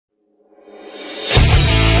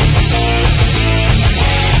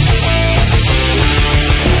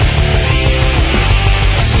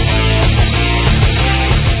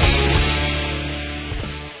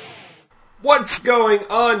What's going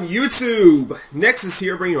on YouTube? Nexus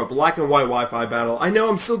here, bringing you a black and white Wi-Fi battle. I know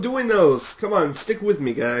I'm still doing those. Come on, stick with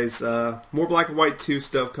me, guys. More black and white 2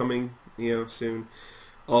 stuff coming, soon.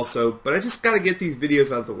 Also, but I just gotta get these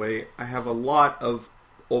videos out of the way. I have a lot of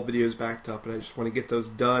old videos backed up, and I just want to get those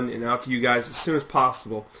done and out to you guys as soon as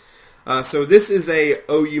possible. So this is a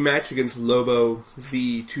OU match against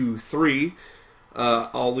LOBOZ23.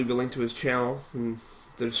 I'll leave a link to his channel in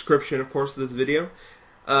the description, of course, of this video.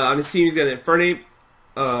 On his team, he's got an Infernape,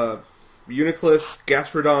 Uniclus,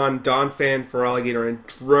 Gastrodon, Donphan, Feraligatr, and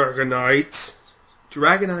Dragonite.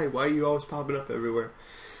 Dragonite, why are you always popping up everywhere?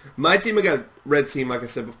 My team, I got a red team, like I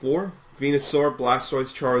said before. Venusaur,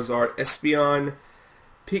 Blastoise, Charizard, Espeon,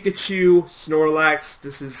 Pikachu, Snorlax.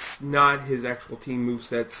 This is not his actual team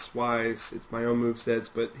movesets-wise. It's my own movesets,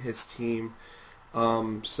 but his team.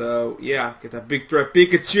 So, yeah, get that big threat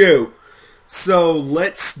Pikachu. So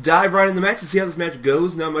let's dive right in the match and see how this match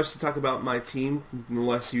goes. Not much to talk about my team,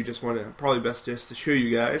 unless you just want to, probably best just to show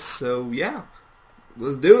you guys. So yeah,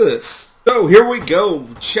 let's do this. So here we go,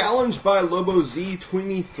 challenged by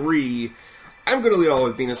LOBOZ23. I'm going to lead off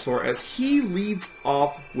with Venusaur as he leads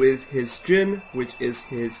off with his Jin, which is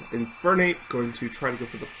his Infernape. Going to try to go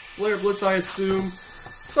for the Flare Blitz, I assume.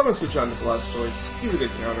 So I'm going to switch on to Blastoise. He's a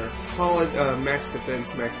good counter. Solid max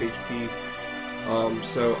defense, max HP.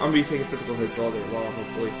 So I'm going to be taking physical hits all day long,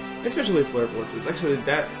 hopefully. Especially Flare Blitzes. Actually,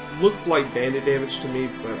 that looked like bandit damage to me,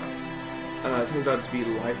 but it turns out to be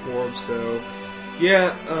Life Orb, so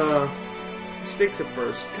yeah, mistakes at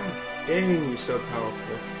first. God dang, you're so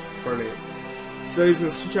powerful. Infernape. So he's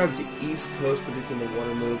going to switch out to East Coast, predicting the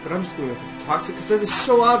water move, but I'm just going to go for the Toxic, because that is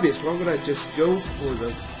so obvious. Why would I just go for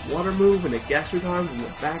the water move and the Gastrodon's in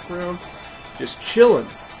the background? Just chilling.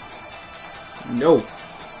 No.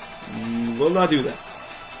 You will not do that.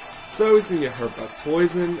 So he's going to get hurt by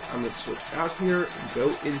poison. I'm going to switch out here and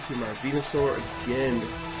go into my Venusaur again.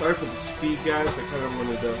 Sorry for the speed, guys. I kind of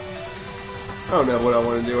wanted to... I don't know what I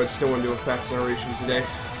want to do. I just don't want to do a fast acceleration today.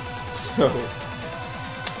 So,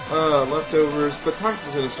 leftovers. But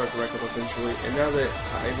Toxic's going to start to rack up eventually. And now that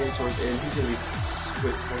Venusaur's in, he's going to be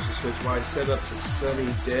forced to switch. Why? Set up the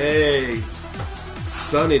Sunny Day.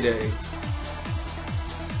 Sunny Day.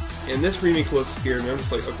 And this Uniclus scared me. I'm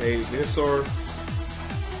just like, okay, Venusaur,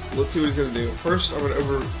 let's see what he's gonna do. First, okay, I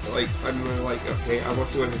want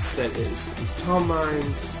to see what his set is. If he's Calm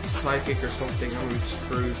Mind, Psychic, or something, I'm gonna be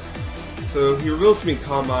screwed. So he reveals to me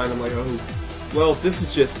Calm Mind. I'm like, oh, well, this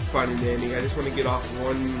is just fine and dandy. I just want to get off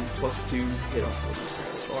 1+2 hit off of this guy.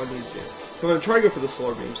 That's all I need to do. So I'm gonna try to go for the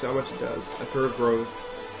Solar Beam, see how much it does after a growth.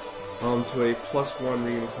 To a +1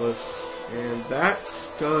 Uniclus, and that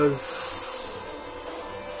does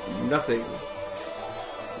nothing.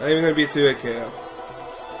 Not even going to be a 2-hit KO.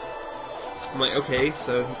 I'm like, okay,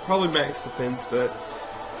 so he's probably max defense, but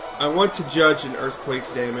I want to judge an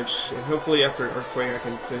Earthquake's damage, and hopefully after an Earthquake I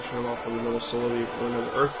can finish him off with another Solar Beam or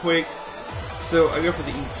another Earthquake. So I go for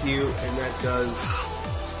the EQ, and that does,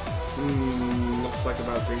 looks like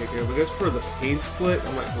about a 3-hit KO, but goes for the Pain Split.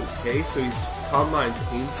 I'm like, okay, so he's Calm Mind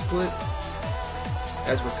Pain Split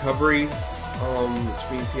as recovery, which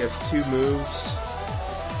means he has 2 moves.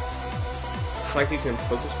 Psychic and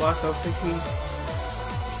Focus Blast, I was thinking.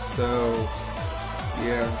 So,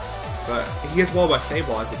 yeah. But he gets walled by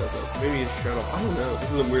Sableye if he does that, so maybe he's Shadow. I don't know.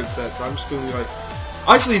 This is a weird set, so I'm just going to be like...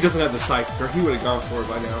 Obviously, he doesn't have the Psychic, or he would have gone for it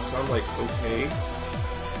by now, so I'm like, okay.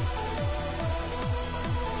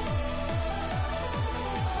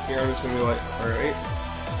 Here, I'm just going to be like, alright.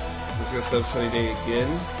 I'm just going to sub Sunny Day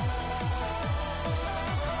again.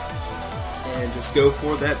 And just go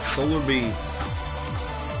for that Solar Beam.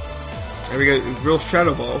 There we go, real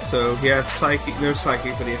Shadow Ball, so he has Psychic, no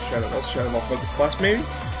Psychic, but he has Shadow Ball. Shadow Ball Focus Blast, maybe?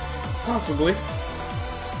 Possibly.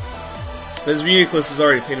 This Uniclus is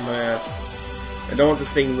already a pain in my ass. I don't want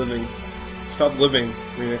this thing living. Stop living,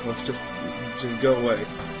 Uniclus, just go away.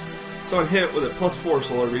 So I hit with a +4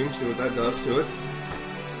 Solar Beam, see what that does to it.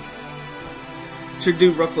 Should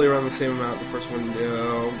do roughly around the same amount. The first one,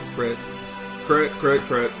 crit. Crit, crit,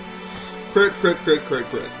 crit. Crit, crit, crit, crit,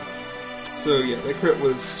 crit. So yeah, that crit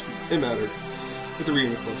was... It mattered. It's a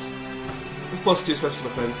Uniclus. It's +2 special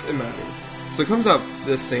defense. It mattered. So it comes out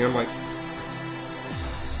this thing. I'm like,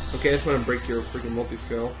 okay, I just want to break your freaking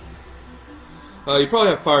multi-scale. You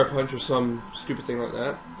probably have Fire Punch or some stupid thing like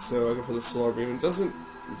that. So I go for the Solar Beam. It does a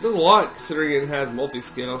lot considering it has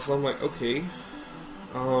multi-scale. So I'm like, okay,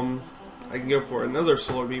 I can go for another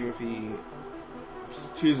Solar Beam if he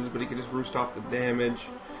chooses, but he can just roost off the damage.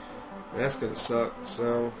 And that's gonna suck.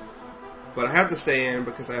 So. But I have to stay in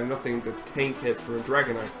because I have nothing to tank hits from a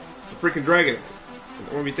Dragonite. It's a freaking Dragonite. I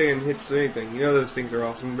don't want to be taking hits or anything. You know those things are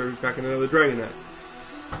awesome. Better be packing another Dragonite.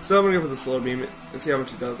 So I'm gonna go for the slow beam and see how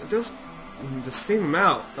much it does. It does the same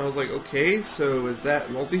amount. I was like, okay, so is that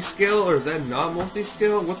multi-scale or is that not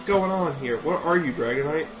multi-scale? What's going on here? What are you,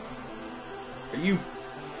 Dragonite? Are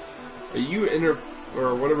you inner,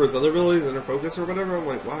 or whatever his other ability is, inner focus or whatever? I'm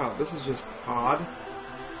like, wow, this is just odd.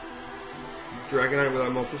 Dragonite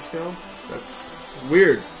without multi-scale? That's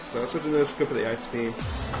weird. So I switched to this, go for the Ice Beam.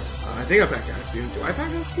 I think I pack Ice Beam. Do I pack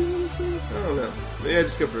Ice Beam on this thing? I don't know. Maybe I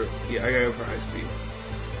just go for, yeah, I gotta go for Ice Beam.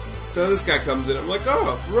 So this guy comes in, I'm like,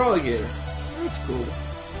 oh, for Alligator. That's cool.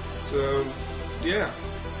 So, yeah.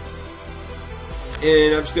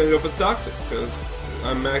 And I'm just gonna go for the Toxic, because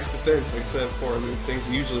I'm max defense, like I said before, and these things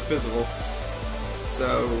are usually physical.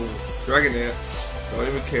 So, Dragonets, don't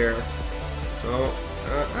even care. So,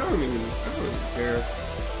 I don't even care.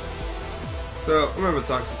 So, I'm gonna have a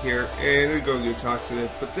Toxic here, and it'll go get Toxic,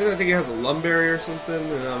 but then I think it has a Lumberry or something,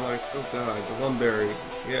 and I'm like, oh god, the Lumberry.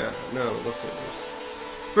 Yeah, no, leftovers.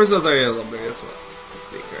 First I thought he had a Lumberry, that's what I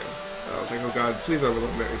think, right? I was like, oh god, please don't have a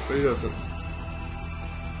Lumberry, but he doesn't.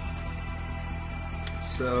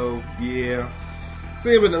 So, yeah. So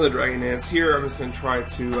I have another Dragonance. Here I'm just going to try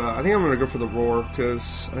to, I think I'm going to go for the Roar,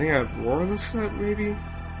 because I think I have Roar in this set, maybe?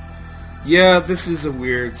 Yeah, this is a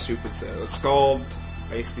weird, stupid set. It's called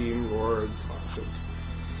Ice Beam, Roar, and Toxic.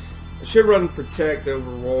 I should run Protect over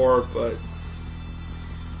Roar, but,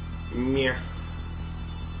 yeah.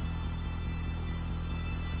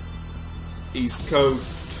 East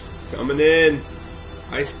Coast, coming in.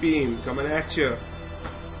 Ice Beam, coming at you.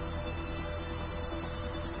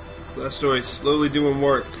 Blastoise slowly doing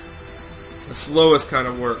work. The slowest kind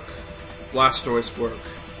of work. Blastoise work.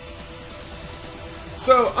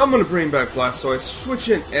 So, I'm going to bring back Blastoise. Switch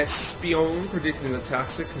in Espeon, predicting the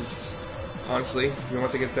Toxic, because, honestly, you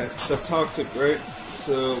want to get that stuff Toxic, right?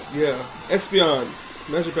 So, yeah. Espeon.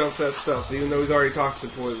 Measure bounce that stuff, even though he's already Toxic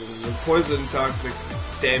Poison. And Poison, Toxic,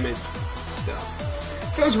 damage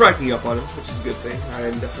stuff. So it's racking up on him, which is a good thing. I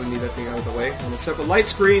definitely need that thing out of the way. I'm going to set the light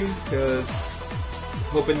screen, because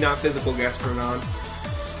hoping not physical gas burn on.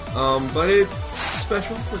 But it's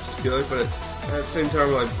special, which is good, but at the same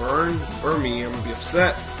time, like, burn me, I'm going to be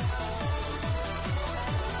upset.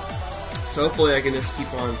 So hopefully I can just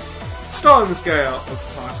keep on stalling this guy out with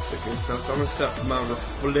Toxic and stuff. So I'm going to set my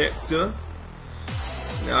Reflector.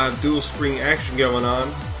 Now I have dual screen action going on.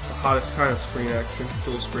 The hottest kind of screen action,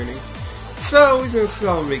 dual screening. So he's going to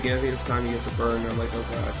stall me again. I think it's time he gets a burn. I'm like, oh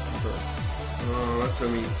god, burn. Oh, that's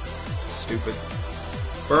going to be stupid.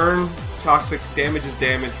 Burn, Toxic, damage is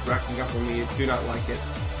damage, racking up on me. Do not like it.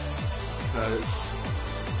 Because,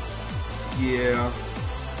 yeah.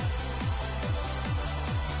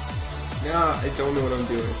 Nah, I don't know what I'm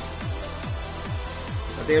doing.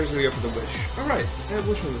 I think I'm just going to go for the Wish. Alright, I have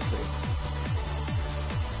Wish on this thing.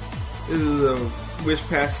 This is a Wish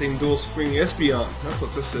passing dual screen Espeon. That's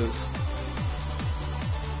what this is.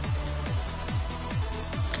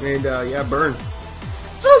 And, yeah, burn.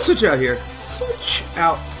 So let's switch out here. Switch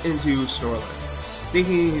out into Snorlax.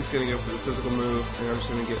 Thinking he's going to go for the physical move, and I'm just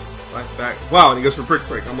going to get life back. Wow, and he goes for Brick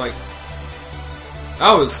Break. I'm like,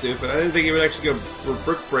 that was stupid. I didn't think he would actually go for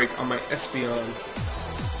Brick Break on my Espeon.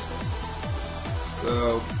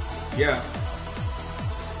 So, yeah.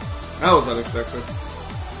 That was unexpected.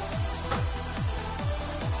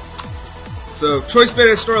 So, Choice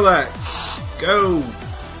Beta Snorlax. Go!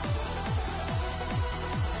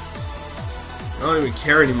 I don't even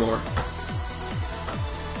care anymore.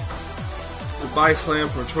 Goodbye Slam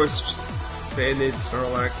for Choice Banded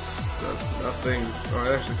Snorlax does nothing. Oh,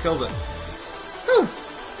 it actually kills it. Huh.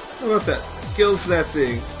 How about that? Kills that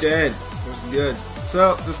thing. Dead. It was good.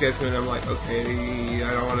 So, this guy's coming in. I'm like, okay,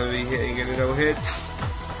 I don't want to be hitting any no hits.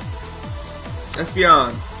 That's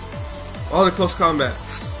beyond. All the close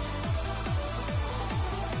combats.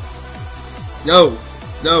 No.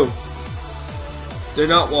 No. Did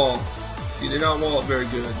not wall. You did not wall it very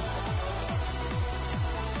good.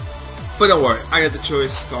 But don't worry, I got the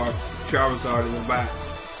Choice Scarf, Charizard in the back.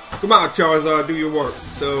 Come on, Charizard, do your work.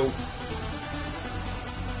 So,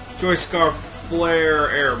 Choice Scarf,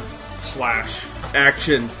 Flare, Air Slash,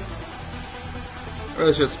 Action. I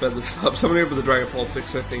really should sped this up. So I'm going to go for the Dragon Pulse,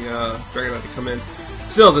 expecting Dragonite to come in.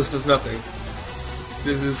 Still, this does nothing.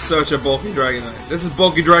 This is such a bulky Dragonite. This is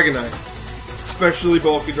bulky Dragonite. Especially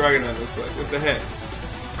bulky Dragonite. It's like, what the heck?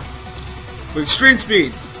 With extreme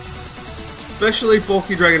speed. Especially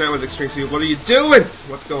bulky Dragonite with extreme speed. What are you doing?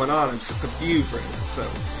 What's going on? I'm so confused right now. So,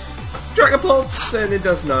 Dragon Pulse, and it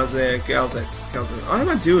does nothing. What am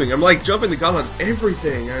I doing? I'm like jumping the gun on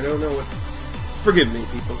everything. I don't know what. Forgive me,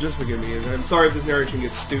 people. Just forgive me. And I'm sorry if this narration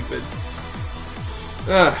gets stupid.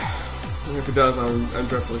 And if it does, I'm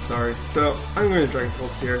dreadfully sorry. So, I'm going to Dragon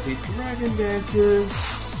Pulse here as he Dragon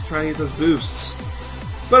Dances, trying to get those boosts.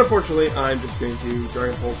 But unfortunately, I'm just going to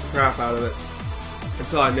Dragon Pulse the crap out of it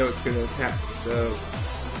until I know it's going to attack. So,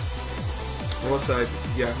 unless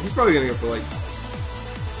yeah, he's probably going to go for like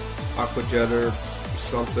Aqua Jet or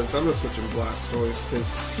something. So I'm going to switch him to Blastoise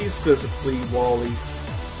because he's physically Wally.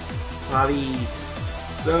 Potty.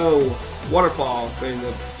 So, Waterfall, going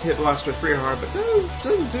to hit Blastoise pretty hard, but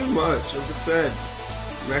doesn't do much. Like I said,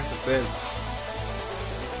 max defense,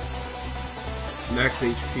 max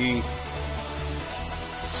HP,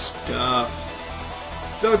 stuff.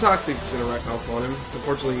 So Toxic's gonna wreck off on him.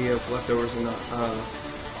 Unfortunately, he has leftovers and not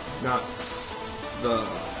the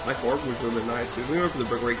Life Orb, which would have been nice. He's gonna go for the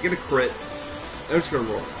Brick Rake, get a crit, and it's gonna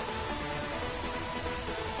roll.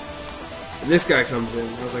 And this guy comes in.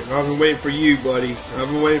 I was like, I've been waiting for you, buddy. I've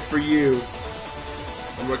been waiting for you.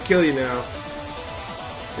 I'm gonna kill you now.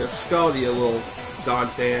 Gonna scald you, little Don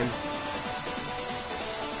fan.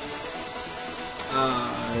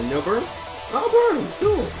 No burn? Oh, burn!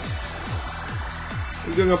 Cool.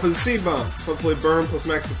 He's gonna go for the Seed Bomb. Hopefully burn plus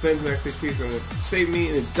max defense, max HP is gonna save me,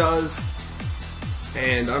 and it does.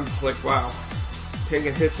 And I'm just like, wow.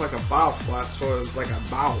 Taking hits like a boss. Blastoise was like a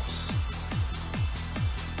boss.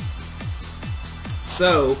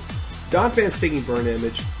 So, Donphan's taking burn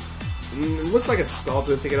damage. It looks like a Scald's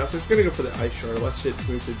going to take it out, so it's going to go for the Ice Shard. Let's just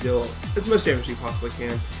move to deal as much damage as he possibly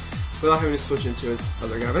can without having to switch into his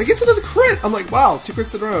other guy. But it gets another crit! I'm like, wow, 2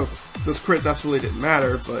 crits in a row. Those crits absolutely didn't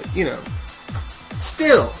matter, but, you know.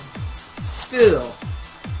 Still,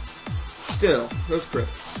 those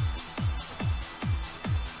crits.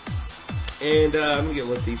 And I'm going to get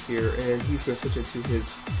Lifties here, and he's going to switch into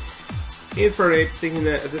his Infernape, thinking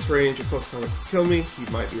that at this range a close combat could kill me. He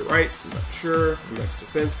might be right, I'm not sure. Max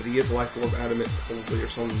defense, but he is a Life Orb Adamant, probably, or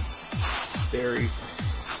some scary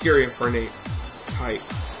Infernape type.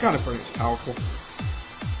 God, Infernape's powerful.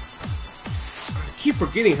 I keep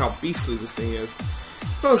forgetting how beastly this thing is.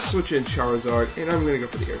 So I'll switch in Charizard, and I'm going to go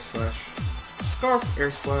for the Air Slash. Scarf,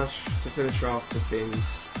 Air Slash to finish off the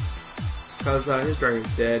things. Because his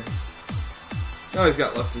dragon's dead. All he's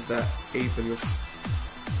got left is that ape in this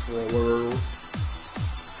roller.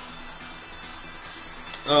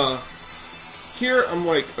 Here I'm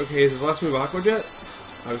like, okay, is his last move Aqua Jet?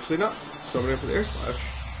 Obviously not. So I'm going for the Air Slash,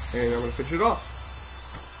 and I'm going to finish it off.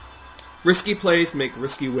 Risky plays make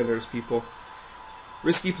risky winners, people.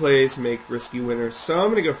 Risky plays make risky winners. So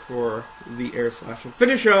I'm going to go for the Air Slash and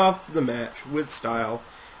finish off the match with style.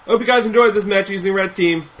 I hope you guys enjoyed this match using Red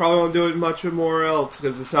Team. Probably won't do it much more else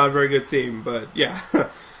because it's not a very good team, but yeah.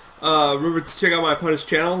 Remember to check out my opponent's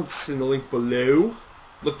channel. It's in the link below.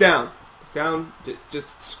 Look down. Look down.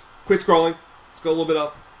 Just quit scrolling. Let's go a little bit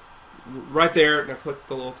up. Right there. Now click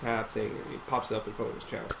the little tab thing. And it pops up in opponent's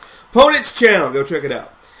channel. Opponent's channel. Go check it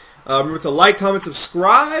out. Remember to like, comment,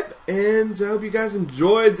 subscribe. And I hope you guys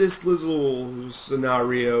enjoyed this little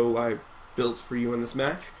scenario I built for you in this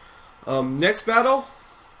match. Next battle.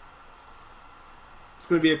 It's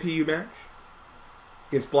going to be a PU match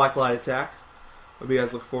against Blacklight Attack. Hope you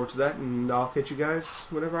guys look forward to that, and I'll catch you guys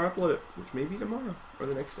whenever I upload it, which may be tomorrow or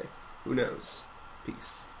the next day. Who knows?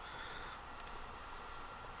 Peace.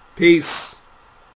 Peace.